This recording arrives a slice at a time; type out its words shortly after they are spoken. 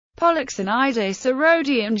Polyxenidas, a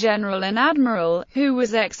Rhodian general and admiral, who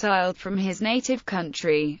was exiled from his native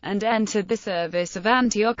country, and entered the service of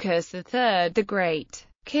Antiochus III the Great,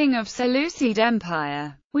 king of Seleucid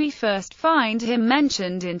Empire. We first find him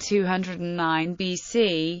mentioned in 209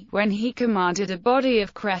 BC, when he commanded a body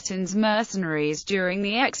of Cretan's mercenaries during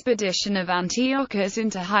the expedition of Antiochus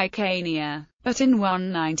into Hyrcania. But in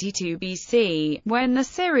 192 BC, when the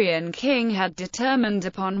Syrian king had determined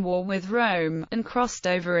upon war with Rome, and crossed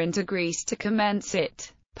over into Greece to commence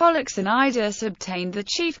it, Polyxenidas obtained the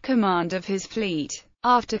chief command of his fleet.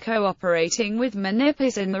 After cooperating with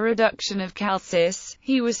Menippus in the reduction of Chalcis,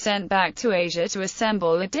 he was sent back to Asia to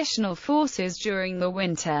assemble additional forces during the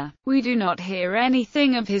winter. We do not hear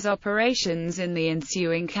anything of his operations in the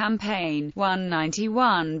ensuing campaign,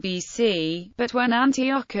 191 BC, but when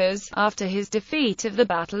Antiochus, after his defeat of the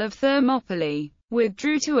Battle of Thermopylae,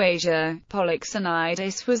 withdrew to Asia,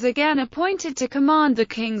 Polyxenidas was again appointed to command the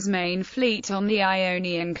king's main fleet on the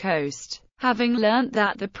Ionian coast. Having learnt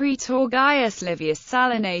that the praetor Gaius Livius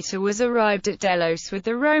Salinator was arrived at Delos with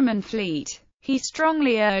the Roman fleet, he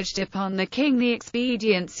strongly urged upon the king the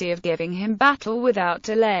expediency of giving him battle without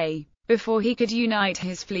delay, before he could unite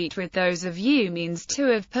his fleet with those of Eumenes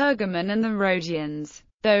II of Pergamon and the Rhodians.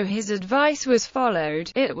 Though his advice was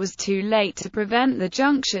followed, it was too late to prevent the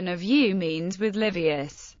junction of Eumenes with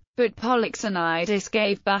Livius. But Polyxenidas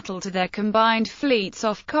gave battle to their combined fleets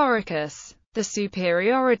off Corycus. The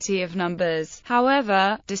superiority of numbers,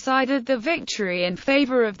 however, decided the victory in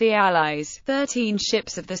favor of the allies. 13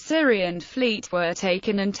 ships of the Syrian fleet were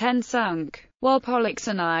taken and 10 sunk, while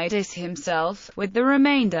Polyxenidas himself, with the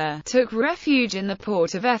remainder, took refuge in the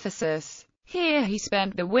port of Ephesus. Here he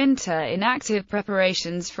spent the winter in active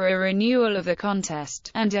preparations for a renewal of the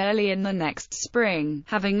contest, and early in the next spring,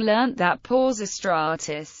 having learnt that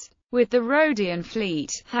Pisistratus, with the Rhodian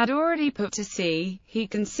fleet, had already put to sea, he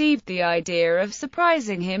conceived the idea of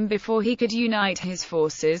surprising him before he could unite his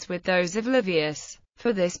forces with those of Livius.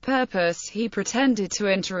 For this purpose he pretended to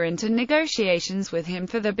enter into negotiations with him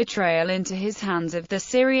for the betrayal into his hands of the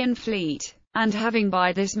Syrian fleet, and having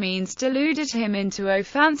by this means deluded him into a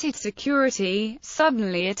fancied security,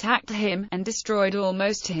 suddenly attacked him, and destroyed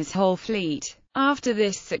almost his whole fleet. After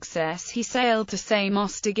this success he sailed to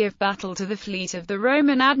Samos to give battle to the fleet of the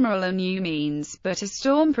Roman admiral and Eumenes, but a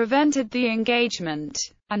storm prevented the engagement,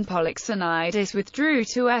 and Polyxenidas withdrew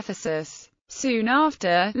to Ephesus. Soon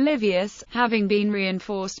after, Livius, having been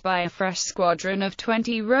reinforced by a fresh squadron of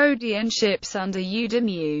 20 Rhodian ships under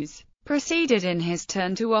Eudemus, proceeded in his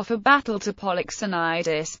turn to offer battle to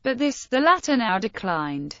Polyxenidas, but this the latter now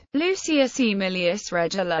declined. Lucius Aemilius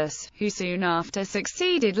Regulus, who soon after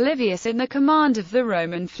succeeded Livius in the command of the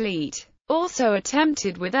Roman fleet, also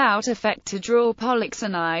attempted without effect to draw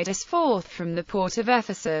Polyxenidas forth from the port of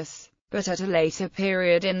Ephesus, but at a later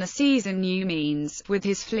period in the season Eumenes, with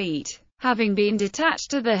his fleet, having been detached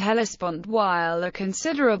to the Hellespont while a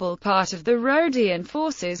considerable part of the Rhodian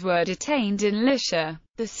forces were detained in Lycia,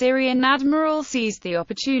 the Syrian admiral seized the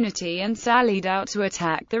opportunity and sallied out to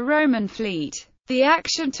attack the Roman fleet. The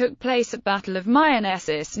action took place at Battle of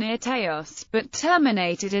Myonessus near Teos, but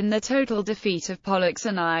terminated in the total defeat of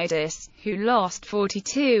Polyxenidas, who lost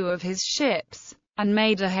 42 of his ships, and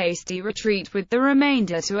made a hasty retreat with the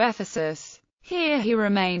remainder to Ephesus. Here he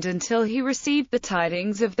remained until he received the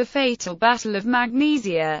tidings of the fatal Battle of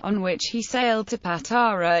Magnesia, on which he sailed to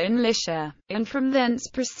Patara in Lycia, and from thence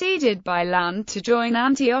proceeded by land to join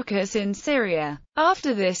Antiochus in Syria.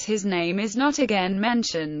 After this his name is not again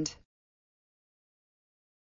mentioned.